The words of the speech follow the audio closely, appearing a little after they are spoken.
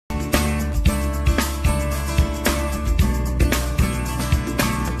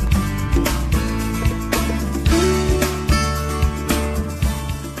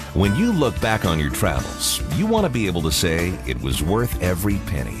When you look back on your travels, you want to be able to say it was worth every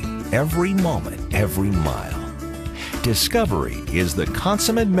penny, every moment, every mile. Discovery is the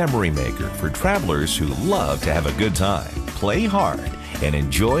consummate memory maker for travelers who love to have a good time, play hard, and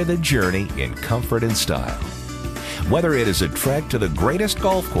enjoy the journey in comfort and style. Whether it is a trek to the greatest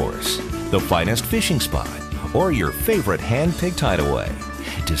golf course, the finest fishing spot, or your favorite hand-picked hideaway,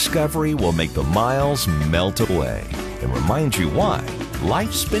 Discovery will make the miles melt away and remind you why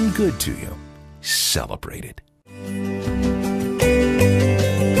life's been good to you. Celebrate it.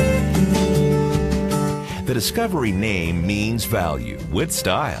 The Discovery name means value with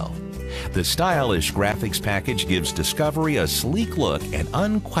style. The stylish graphics package gives Discovery a sleek look and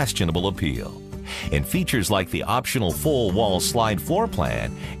unquestionable appeal. And features like the optional full wall slide floor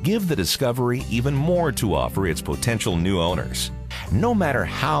plan give the Discovery even more to offer its potential new owners. No matter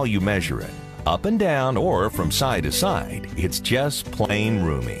how you measure it, up and down or from side to side, it's just plain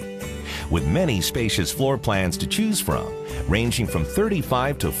roomy. With many spacious floor plans to choose from, ranging from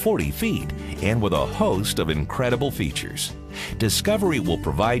 35 to 40 feet, and with a host of incredible features, Discovery will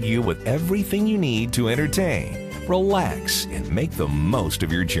provide you with everything you need to entertain, relax, and make the most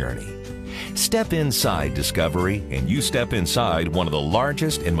of your journey. Step inside Discovery and you step inside one of the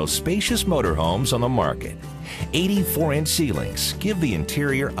largest and most spacious motorhomes on the market. 84-inch ceilings give the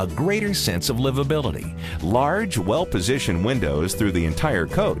interior a greater sense of livability. Large, well-positioned windows through the entire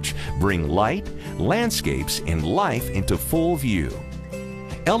coach bring light, landscapes, and life into full view.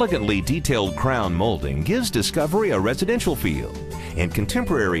 Elegantly detailed crown molding gives Discovery a residential feel, and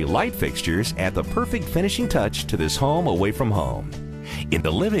contemporary light fixtures add the perfect finishing touch to this home away from home. In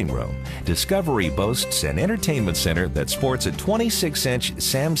the living room, Discovery boasts an entertainment center that sports a 26-inch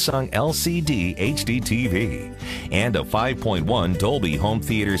Samsung LCD HD TV and a 5.1 Dolby home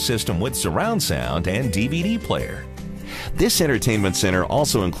theater system with surround sound and DVD player. This entertainment center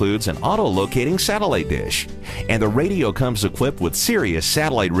also includes an auto-locating satellite dish, and the radio comes equipped with Sirius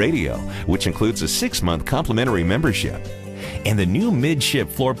satellite radio, which includes a 6-month complimentary membership. And the new midship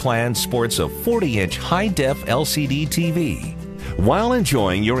floor plan sports a 40-inch high-def LCD TV. While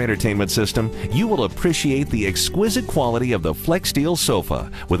enjoying your entertainment system, you will appreciate the exquisite quality of the FlexSteel sofa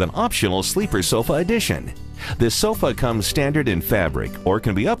with an optional sleeper sofa addition. This sofa comes standard in fabric or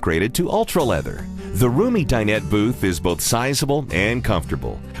can be upgraded to ultra leather. The roomy dinette booth is both sizable and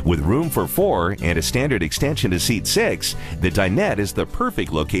comfortable. With room for 4 and a standard extension to seat 6, the dinette is the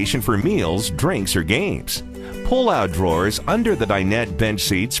perfect location for meals, drinks, or games. Pull-out drawers under the dinette bench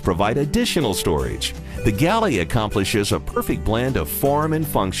seats provide additional storage. The galley accomplishes a perfect blend of form and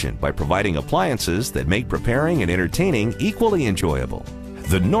function by providing appliances that make preparing and entertaining equally enjoyable.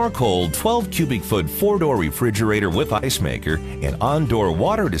 The Norcold 12 cubic foot 4-door refrigerator with ice maker and on-door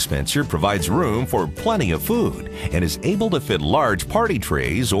water dispenser provides room for plenty of food and is able to fit large party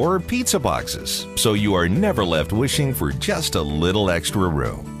trays or pizza boxes, so you are never left wishing for just a little extra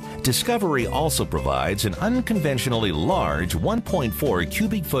room. Discovery also provides an unconventionally large 1.4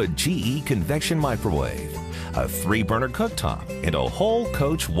 cubic foot GE convection microwave, a 3-burner cooktop, and a whole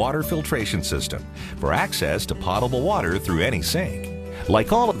coach water filtration system for access to potable water through any sink.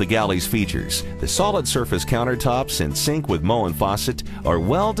 Like all of the galley's features, the solid surface countertops and sink with Moen faucet are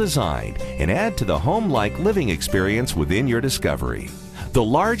well designed and add to the home-like living experience within your Discovery. The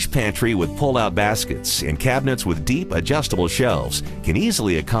large pantry with pull-out baskets and cabinets with deep adjustable shelves can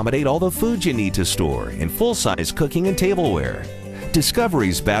easily accommodate all the food you need to store and full-size cooking and tableware.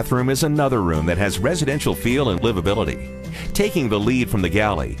 Discovery's bathroom is another room that has residential feel and livability. Taking the lead from the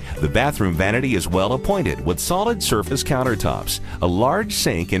galley, the bathroom vanity is well appointed with solid surface countertops, a large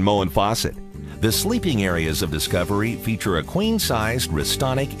sink, and Moen faucet. The sleeping areas of Discovery feature a queen-sized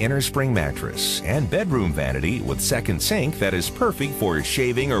Restonic innerspring mattress and bedroom vanity with second sink that is perfect for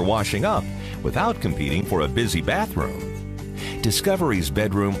shaving or washing up without competing for a busy bathroom. Discovery's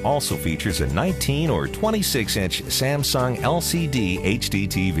bedroom also features a 19 or 26-inch Samsung LCD HD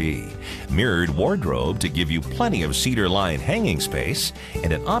TV, mirrored wardrobe to give you plenty of cedar-lined hanging space,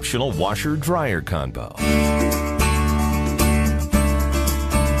 and an optional washer-dryer combo.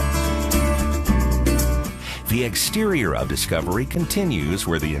 The exterior of Discovery continues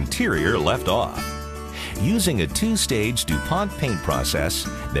where the interior left off. Using a 2-stage DuPont paint process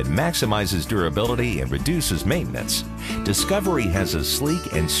that maximizes durability and reduces maintenance, Discovery has a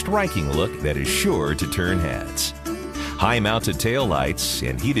sleek and striking look that is sure to turn heads. High-mounted taillights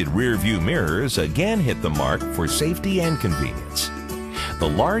and heated rear-view mirrors again hit the mark for safety and convenience. The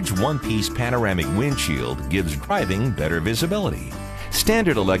large one-piece panoramic windshield gives driving better visibility.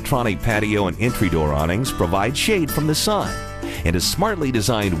 Standard electronic patio and entry door awnings provide shade from the sun, and a smartly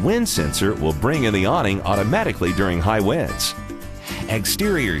designed wind sensor will bring in the awning automatically during high winds.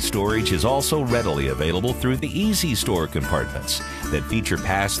 Exterior storage is also readily available through the Easy Store compartments that feature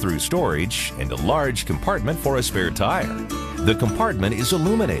pass-through storage and a large compartment for a spare tire. The compartment is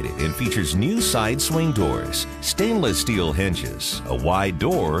illuminated and features new side swing doors, stainless steel hinges, a wide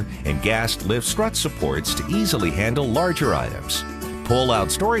door, and gas lift strut supports to easily handle larger items.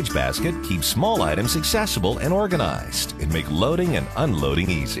 Pull-out storage basket keeps small items accessible and organized and make loading and unloading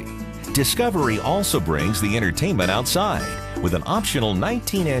easy. Discovery also brings the entertainment outside with an optional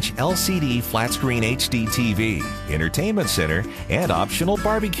 19-inch LCD flat-screen HD TV, entertainment center, and optional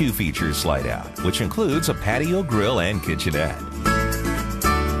barbecue features slide out, which includes a patio grill and kitchenette.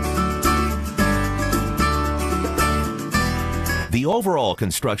 The overall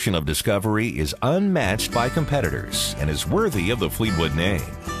construction of Discovery is unmatched by competitors and is worthy of the Fleetwood name.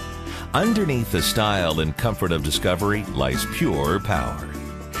 Underneath the style and comfort of Discovery lies pure power.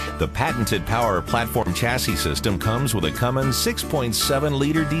 The patented power platform chassis system comes with a Cummins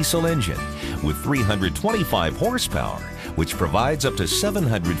 6.7-liter diesel engine with 325 horsepower, which provides up to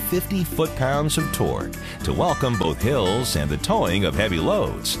 750 foot-pounds of torque to welcome both hills and the towing of heavy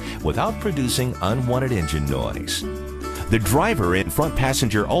loads without producing unwanted engine noise. The driver and front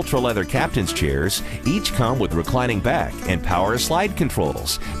passenger ultra-leather captain's chairs each come with reclining back and power slide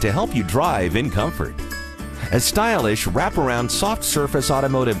controls to help you drive in comfort. A stylish wraparound soft surface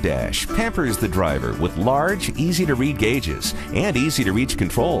automotive dash pampers the driver with large, easy-to-read gauges and easy-to-reach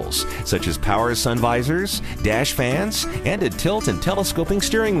controls, such as power sun visors, dash fans, and a tilt and telescoping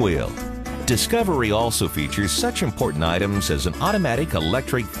steering wheel. Discovery also features such important items as an automatic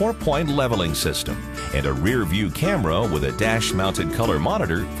electric 4-point leveling system and a rear-view camera with a dash-mounted color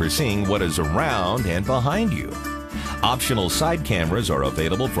monitor for seeing what is around and behind you. Optional side cameras are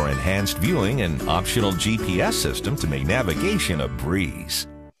available for enhanced viewing and optional GPS system to make navigation a breeze.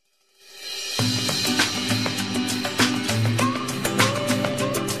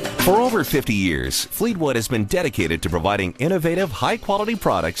 For over 50 years, Fleetwood has been dedicated to providing innovative, high-quality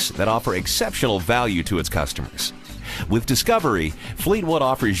products that offer exceptional value to its customers. With Discovery, Fleetwood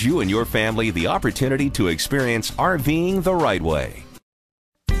offers you and your family the opportunity to experience RVing the right way.